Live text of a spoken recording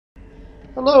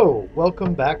Hello,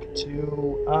 welcome back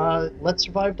to Let's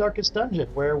Survive Darkest Dungeon,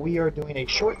 where we are doing a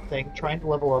short thing trying to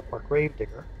level up our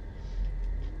Gravedigger.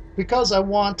 Because I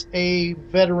want a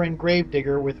veteran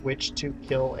Gravedigger with which to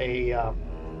kill a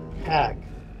hag.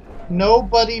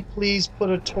 Nobody please put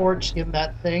a torch in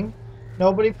that thing.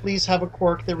 Nobody please have a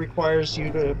quirk that requires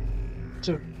you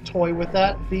to toy with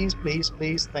that. Please, please,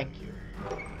 please, thank you.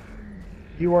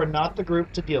 You are not the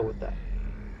group to deal with that.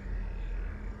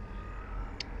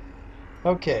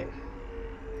 Okay.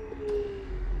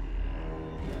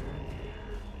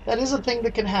 That is a thing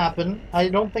that can happen. I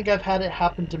don't think I've had it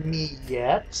happen to me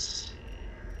yet.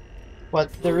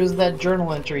 But there is that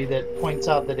journal entry that points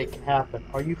out that it can happen.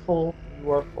 Are you full? You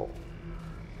are full.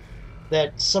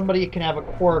 That somebody can have a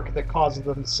quirk that causes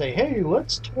them to say, hey,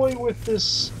 let's toy with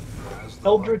this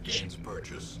eldritch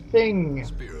thing.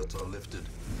 Spirits are lifted,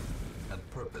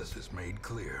 and purpose is made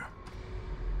clear.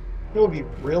 It would be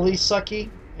really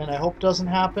sucky, and I hope doesn't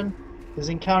happen, is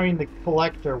encountering the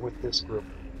collector with this group.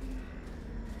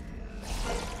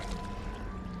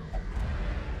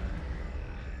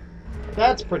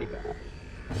 That's pretty bad.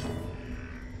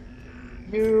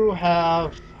 You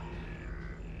have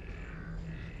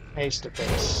face to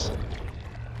face.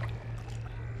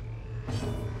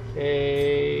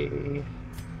 Okay.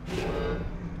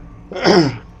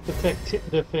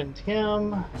 Defend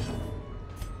him.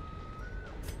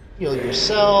 Heal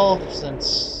yourself,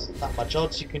 since not much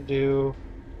else you can do.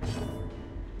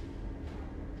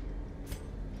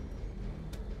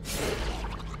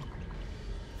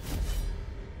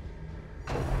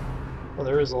 Well,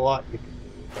 there is a lot you can do.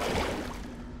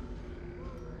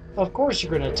 Of course you're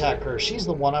going to attack her. She's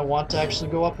the one I want to actually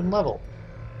go up in level.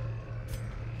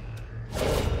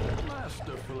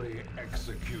 Masterfully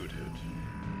executed.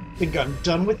 Think I'm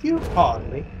done with you?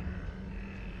 Hardly.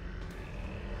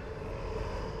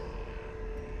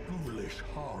 Foolish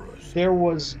horrors. There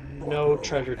was no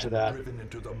treasure to that. Driven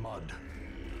into the mud.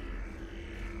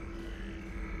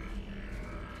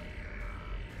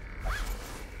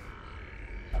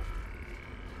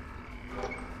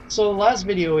 So the last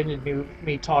video ended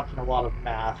me talking a lot of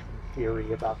math and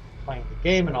theory about playing the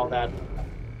game and all that.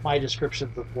 My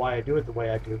descriptions of why I do it the way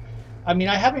I do. I mean,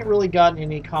 I haven't really gotten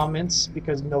any comments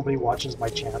because nobody watches my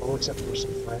channel except for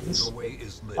some friends.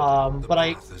 But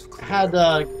I had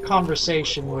a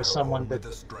conversation with someone that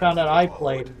found out I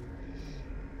played.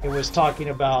 It was talking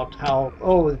about how,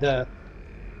 oh, the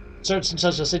such and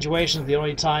such a situation, the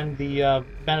only time the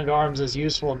Man-at-Arms is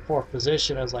useful in 4th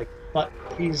position. I was like, but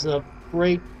he's a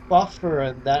great buffer,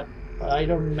 and that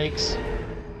item makes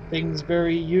things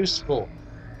very useful.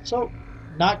 So,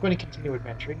 not going to continue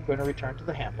adventuring, going to return to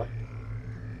the hamlet.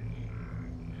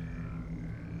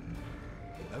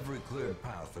 Every cleared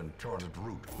path and charted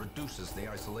route reduces the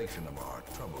isolation of our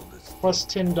troubled estate. Plus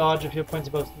 10 dodge if hit points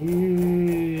above.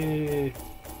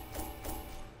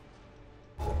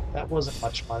 That wasn't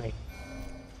much money.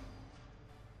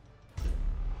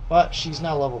 But she's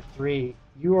now level 3.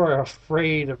 You are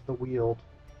afraid of the Weald.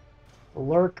 The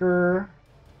Lurker.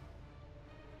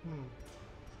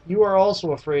 You are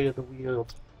also afraid of the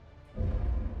Weald.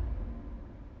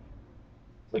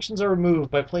 Afflictions are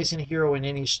removed by placing a hero in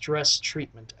any stress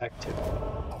treatment activity.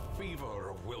 A fever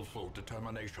of willful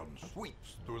determination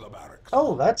sweeps through the barracks.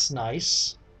 Oh, that's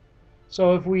nice.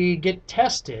 So if we get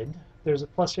tested, there's a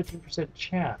plus 15%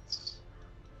 chance.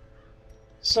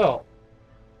 So,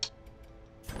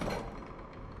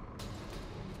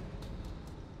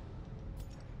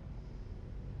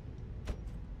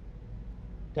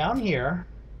 down here,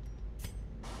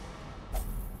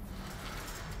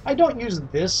 I don't use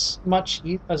this much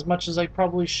as much as I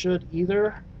probably should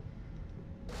either.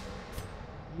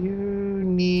 You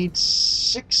need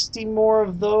 60 more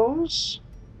of those.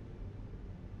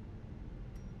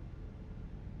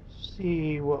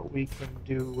 See what we can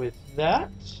do with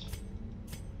that.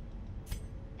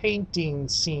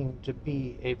 Paintings seem to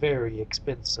be a very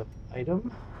expensive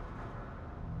item.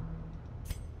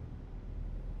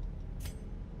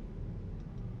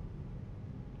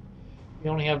 We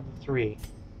only have the 3.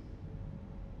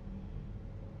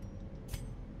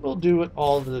 We'll do it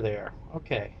all to there.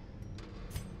 Okay.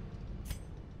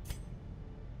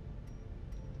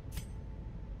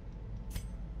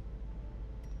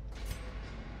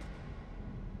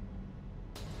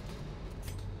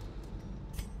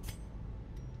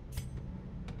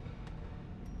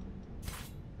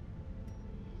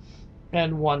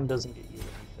 And 1 doesn't get you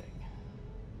anything.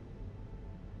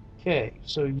 Okay,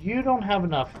 so you don't have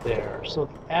enough there. So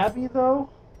the Abbey,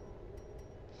 though,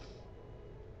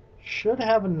 should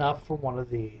have enough for one of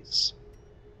these.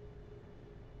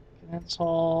 Penance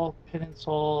Hall, Penance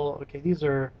Hall. Okay, these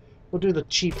are... We'll do the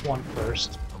cheap one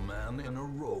first. A man man in a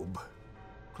robe,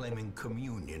 claiming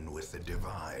communion with the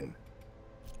divine.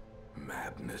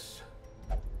 Madness.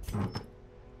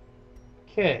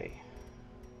 Okay.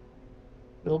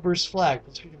 Wilbur's flag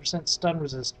plus 50% stun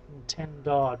resist and 10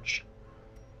 dodge.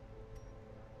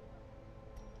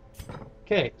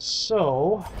 Okay,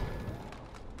 so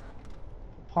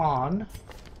pawn.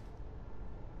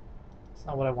 That's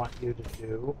not what I want you to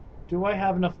do. Do I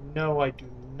have enough? No, I do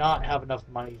not have enough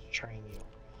money to train you.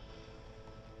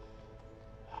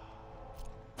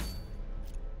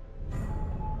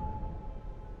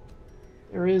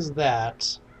 There is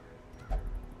that.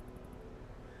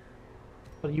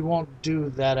 But you won't do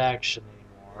that action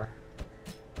anymore.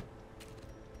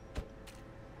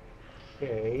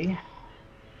 Okay.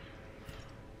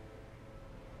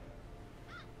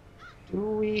 Do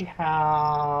we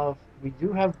have... We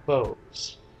do have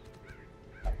bows.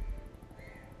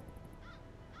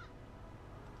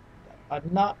 I'm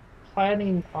not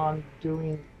planning on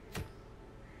doing...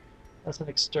 That's an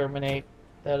exterminate.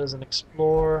 That is an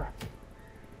explore.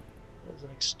 That is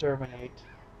an exterminate.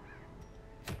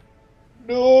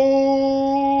 No!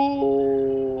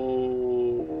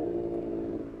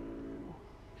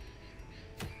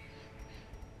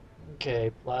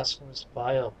 Okay, Blasphemous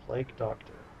Vial, Plague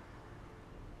Doctor.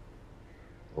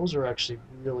 Those are actually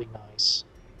really nice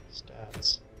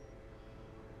stats.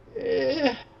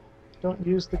 Don't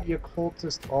use the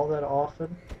Occultist all that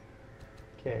often.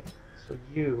 Okay, so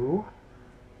you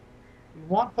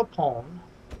want Papone.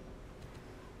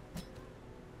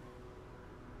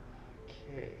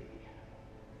 Okay.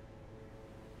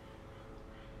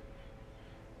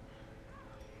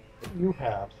 What do you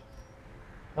have?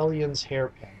 Helion's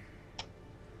Hairpin.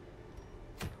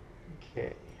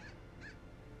 Okay.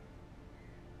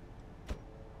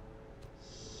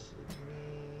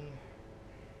 Sydney.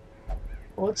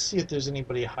 Well, let's see if there's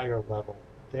anybody higher level.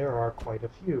 There are quite a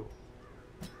few.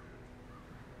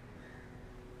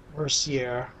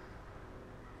 Mercier.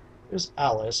 There's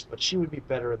Alice, but she would be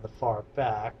better in the far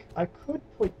back. I could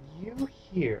put you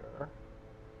here.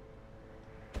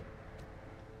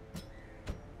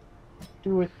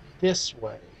 Do it this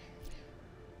way.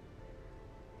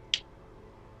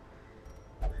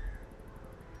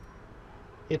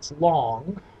 It's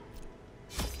long.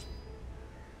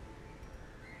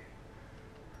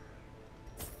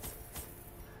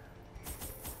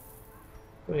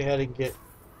 Go ahead and get...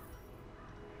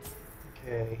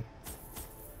 Okay.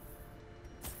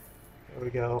 There we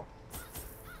go.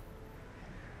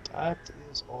 That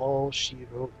is all she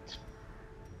wrote.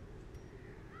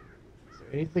 Is there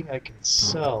anything I can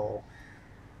sell?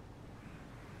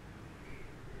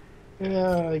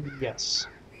 Yes.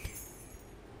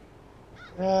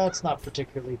 That's not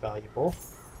particularly valuable.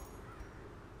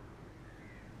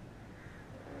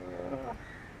 I'm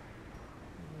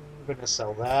gonna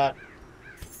sell that.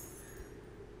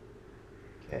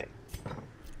 Okay.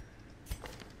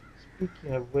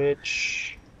 Speaking of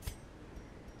which...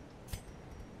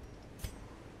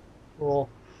 Cool.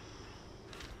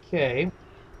 Okay.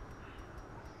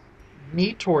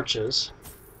 Need torches.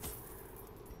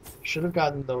 Should have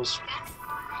gotten those.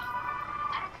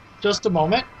 Just a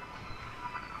moment.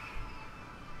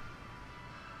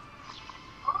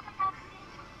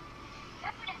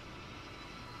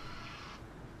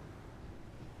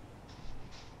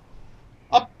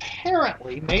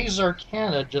 Apparently, Maze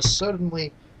Arcana just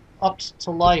suddenly upped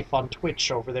to life on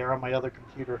Twitch over there on my other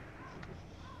computer.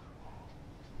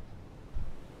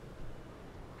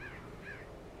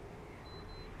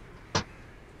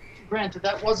 Granted,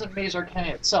 that wasn't Maze Arcana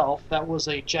itself. That was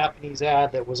a Japanese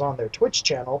ad that was on their Twitch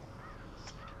channel.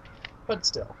 But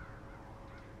still.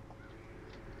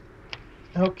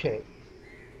 Okay.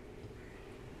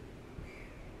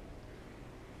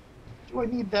 Do I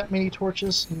need that many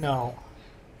torches? No.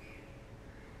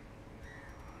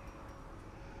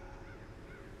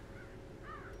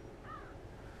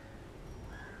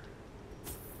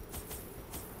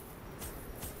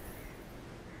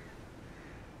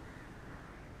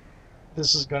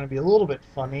 This is going to be a little bit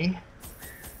funny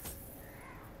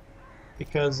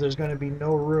because there's going to be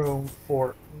no room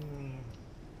for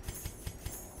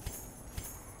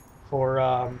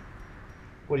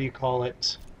what do you call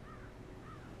it?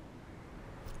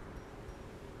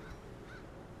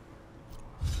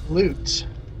 Loot.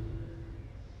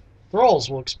 Thralls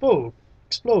will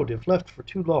explode if left for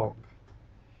too long.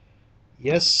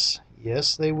 Yes,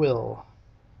 yes they will.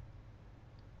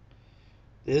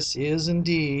 This is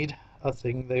indeed a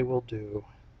thing they will do.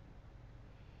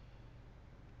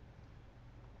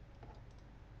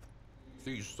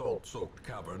 These salt-soaked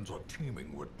caverns are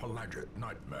teeming with pelagic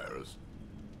nightmares.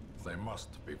 They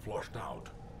must be flushed out.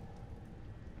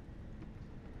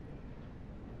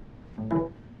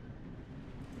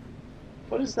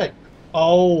 What is that?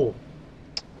 Oh,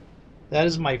 that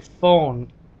is my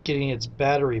phone getting its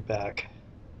battery back.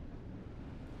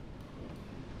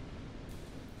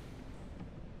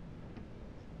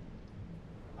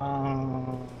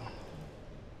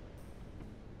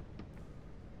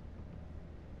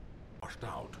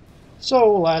 Out.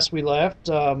 So last we left,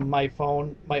 my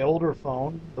phone, my older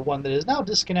phone, the one that is now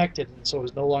disconnected and so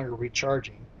is no longer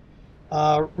recharging,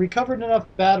 recovered enough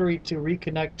battery to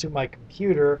reconnect to my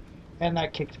computer, and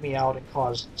that kicked me out and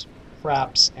caused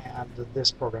Fraps and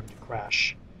this program to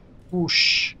crash.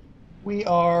 Whoosh. We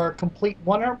are complete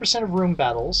 100% of room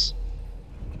battles.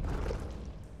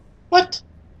 What?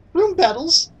 Room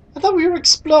battles? I thought we were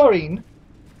exploring.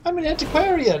 I'm an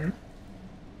antiquarian.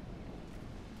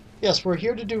 Yes, we're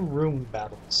here to do room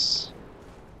battles.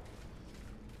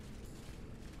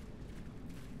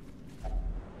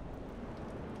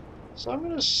 So I'm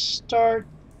going to start...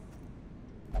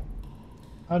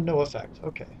 Oh, no effect.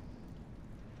 Okay.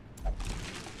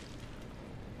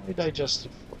 Only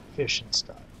digestive fish and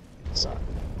stuff inside.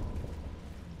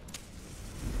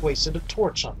 Wasted a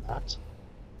torch on that.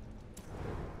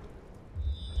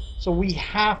 So we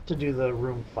have to do the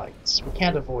room fights. We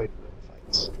can't avoid room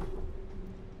fights.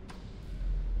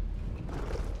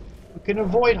 We can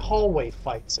avoid hallway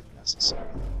fights if necessary.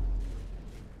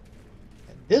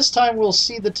 And this time we'll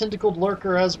see the tentacled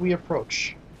lurker as we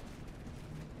approach.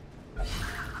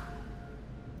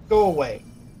 Go away.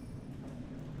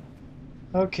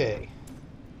 Okay.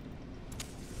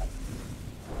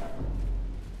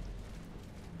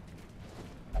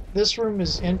 This room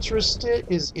is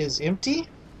empty.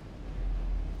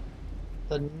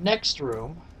 The next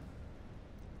room.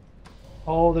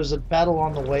 Oh, there's a battle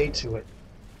on the way to it.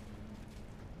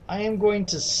 I am going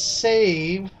to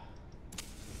save.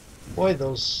 Boy,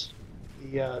 the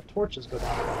torches go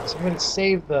down. So I'm going to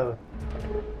save the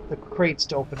crates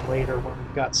to open later when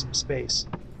we've got some space.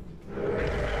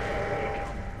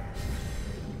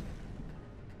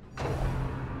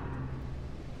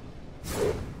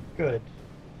 Good.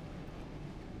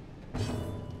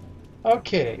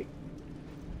 Okay.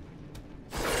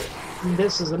 And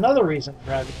this is another reason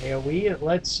for having AoE. It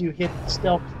lets you hit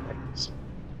stealth things.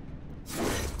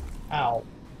 Ow.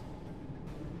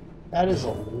 That is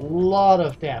a lot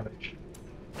of damage.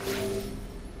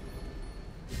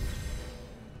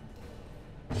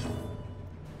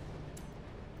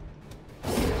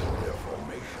 Their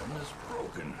formation is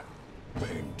broken.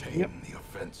 Maintain the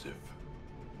offensive.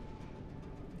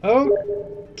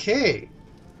 Okay.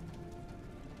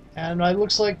 And it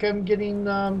looks like I'm getting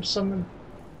some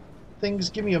things.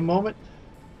 Give me a moment.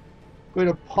 I'm going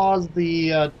to pause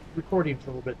the recording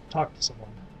for a little bit and talk to someone.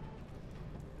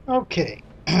 Okay.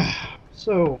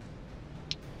 So,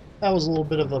 that was a little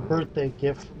bit of a birthday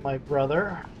gift from my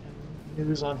brother. And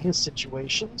news on his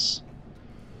situations.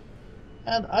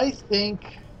 And I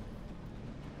think,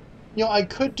 you know, I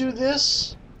could do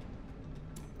this,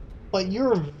 but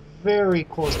you're very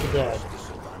close to dead.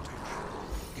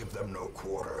 Give them no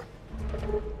quarter.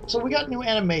 So we got new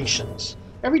animations.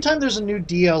 Every time there's a new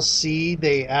DLC,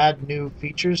 they add new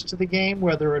features to the game,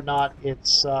 whether or not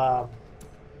it's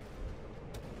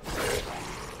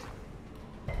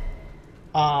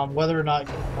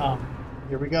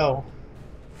here we go.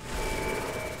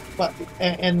 But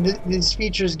and these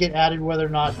features get added whether or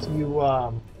not you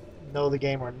know the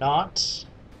game or not.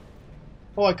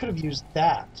 Oh, I could have used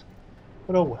that,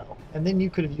 but oh well. And then you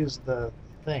could have used the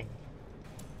thing.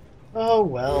 Oh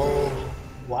well.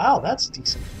 Wow, that's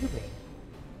decent healing.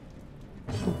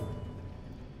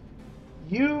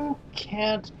 You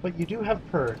can't, but you do have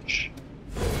Purge.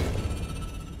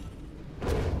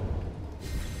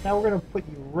 Now we're going to put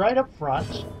you right up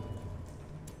front.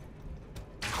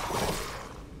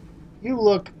 You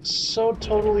look so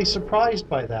totally surprised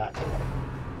by that.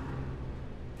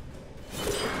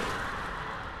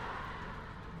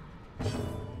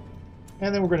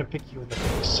 And then we're going to pick you in the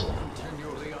face.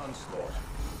 Continue the onslaught.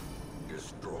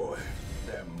 Destroy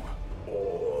them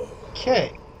all.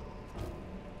 Okay.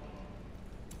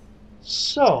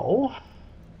 So...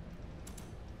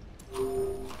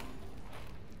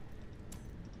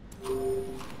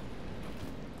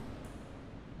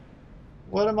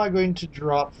 what am I going to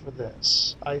drop for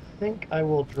this? I think I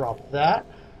will drop that.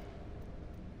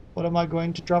 What am I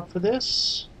going to drop for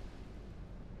this?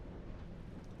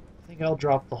 I think I'll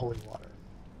drop the holy water.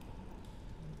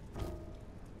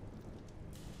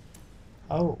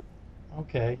 Oh,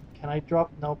 okay. Can I drop?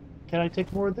 Nope. Can I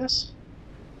take more of this?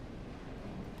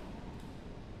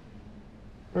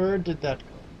 Where did that go?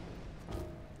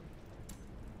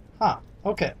 Huh,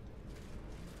 okay.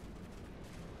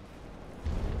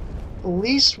 At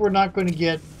least we're not going to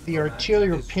get the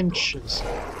arterial pinches.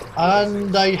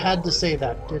 And I had to say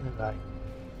that, didn't I?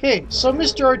 Okay, so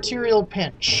Mr. Arterial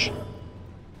Pinch.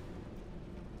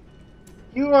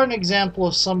 You are an example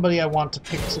of somebody I want to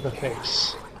pick to the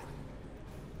face.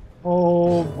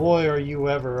 Oh boy, are you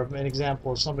ever an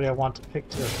example of somebody I want to pick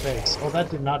to the face. Oh, that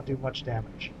did not do much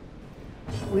damage.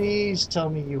 Please tell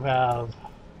me you have...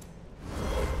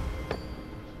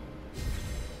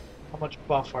 How much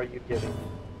buff are you giving?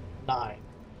 9.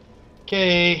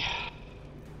 Okay.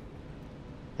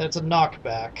 That's a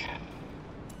knockback.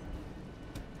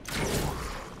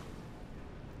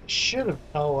 I should have...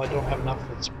 Oh, I don't have enough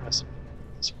for the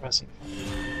suppressing.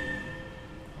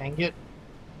 Dang it.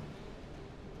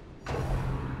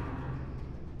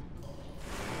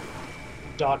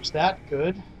 Dodge that,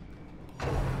 good.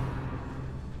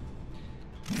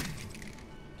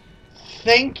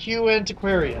 Thank you,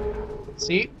 Antiquarian.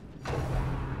 See?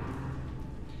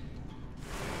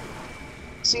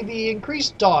 See, the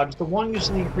increased dodge, the one use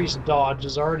of the increased dodge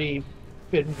has already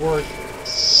been worth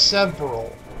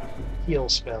several heal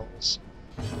spells.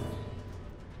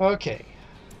 Okay.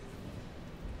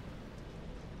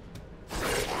 Here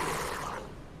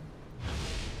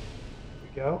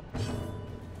we go.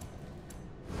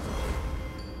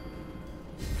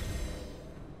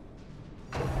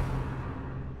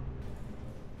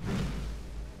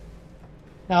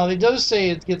 Now, it does say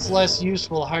it gets less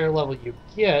useful the higher level you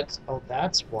get. Oh,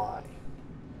 that's why.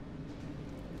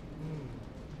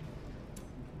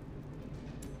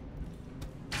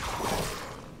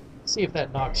 Let's see if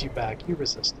that knocks you back. You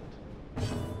resisted.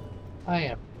 I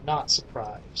am not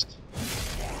surprised.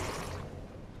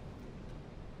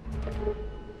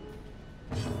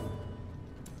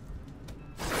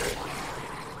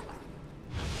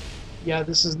 Yeah,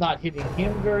 this is not hitting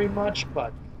him very much,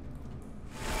 but...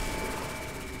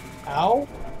 Ow?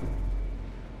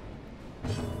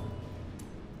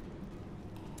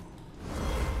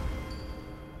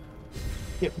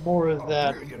 Get more of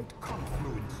that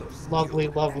lovely,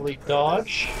 lovely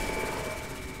dodge.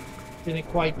 Didn't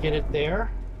quite get it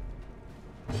there.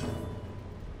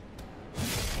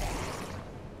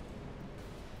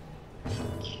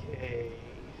 Okay.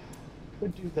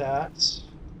 Could do that.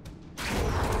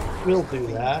 We'll do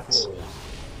that.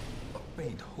 A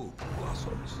faint hope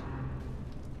blossoms.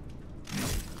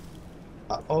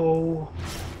 Uh-oh.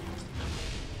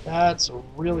 That's a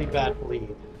really bad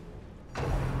bleed.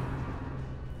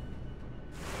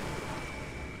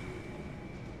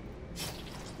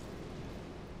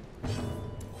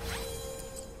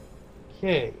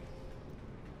 Okay.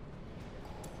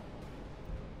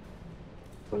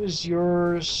 What is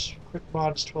yours? Crit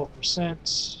mod's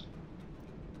 12%.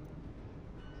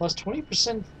 Plus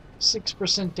 20%,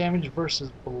 6% damage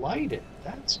versus blighted.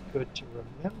 That's good to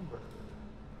remember.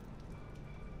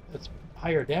 That's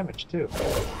higher damage too.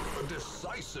 A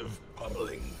decisive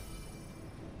pummeling.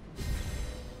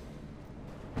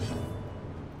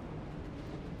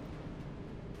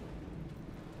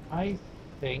 I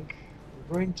think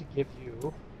we're going to give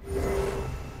you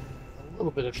a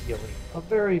little bit of healing. A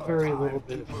very, very little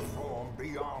bit of healing. Perform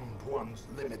beyond one's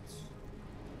limits.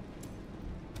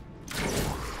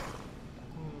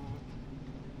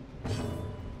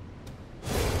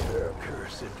 Their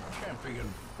cursed champion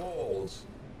falls.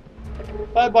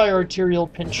 Bye-bye, Arterial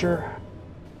Pincher.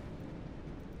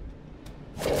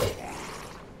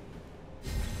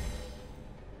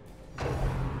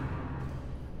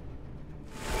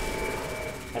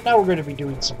 And now we're going to be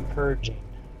doing some purging.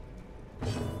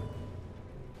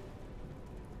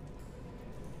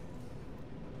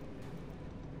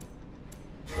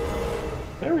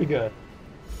 Very good.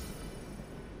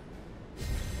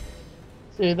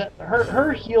 See, that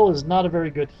her heal is not a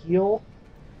very good heal.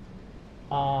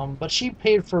 But she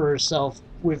paid for herself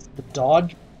with the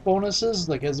dodge bonuses,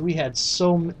 like as we had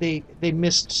they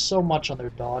missed so much on their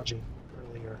dodging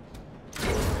earlier.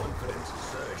 Confidence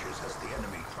surges as the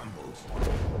enemy crumbles.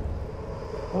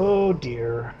 Oh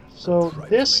dear. So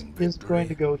this is going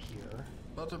to go here.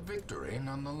 But a victory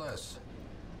nonetheless.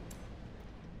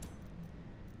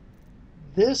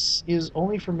 This is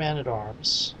only for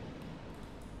Man-at-Arms.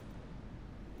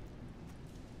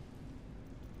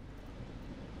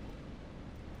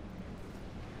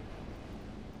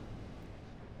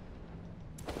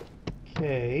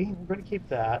 Okay, we're going to keep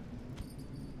that.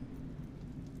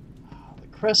 The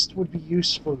crest would be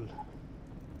useful.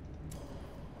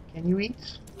 Can you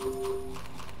eat?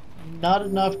 Not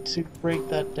enough to break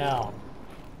that down.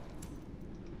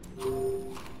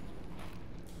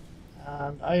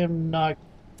 And I am not...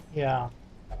 yeah.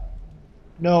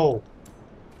 No.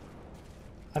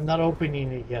 I'm not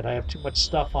opening it yet. I have too much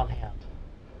stuff on hand.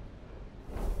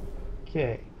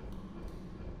 Okay.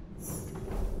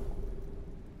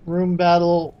 Room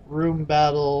battle, room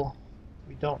battle.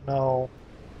 We don't know.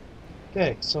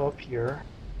 Okay, so up here.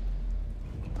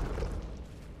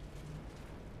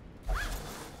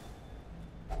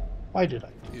 Why did I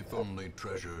do If only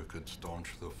treasure could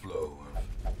staunch the flow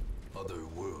of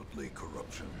otherworldly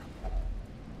corruption.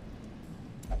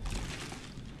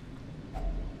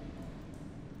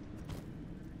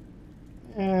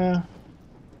 Yeah,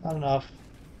 not enough.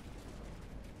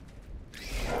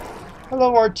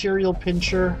 Hello, Arterial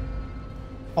Pincher.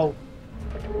 Oh,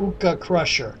 Uka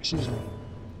Crusher, excuse me.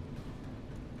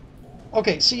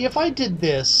 Okay, see, if I did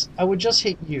this, I would just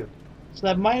hit you. So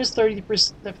that minus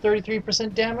 30%, that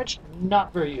 33% damage,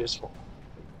 not very useful.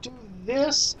 Do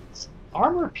this, it's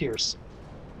armor piercing.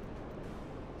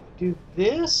 Do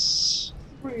this, I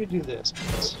think we're gonna do this.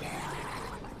 Please.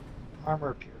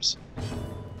 Armor piercing.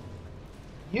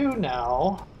 You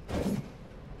now,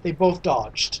 they both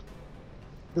dodged.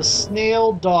 The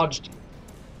snail dodged you.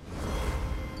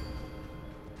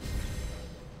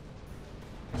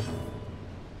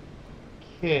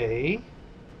 Okay.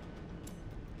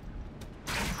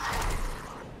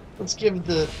 Let's give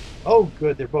the... Oh,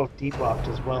 good, they're both debuffed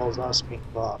as well as us being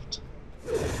buffed.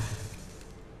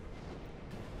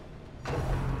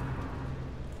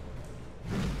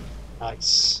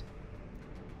 Nice.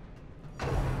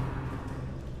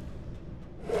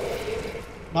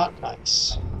 Not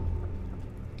nice.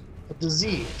 A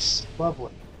disease.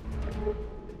 Lovely.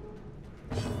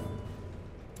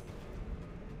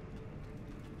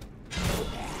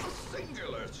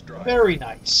 Singular strike. Very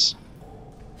nice.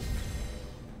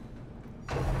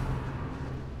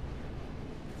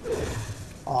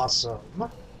 Awesome.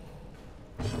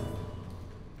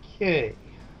 Okay.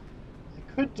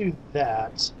 I could do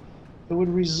that. It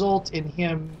would result in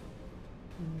him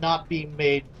not being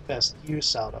made best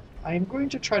use out of. I am going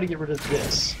to try to get rid of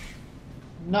this.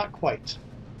 Not quite.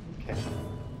 Okay.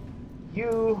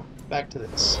 You, back to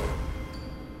this.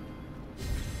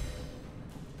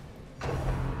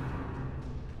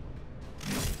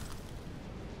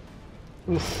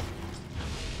 Oof.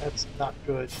 That's not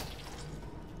good.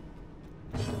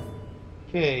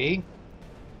 Okay.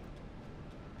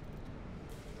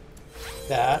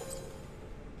 That.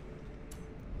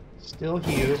 Still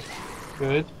heal.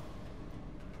 Good.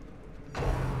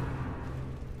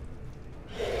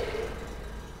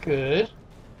 Good.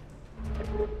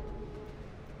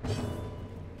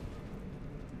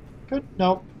 Good.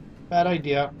 Nope. Bad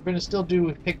idea. We're going to still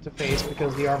do pick to face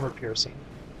because of the armor piercing.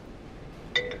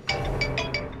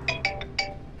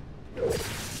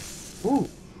 Ooh.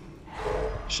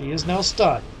 She is now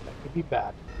stunned. That could be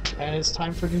bad. And it's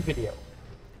time for a new video.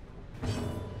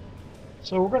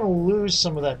 So we're going to lose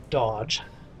some of that dodge.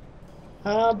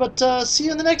 But see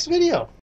you in the next video.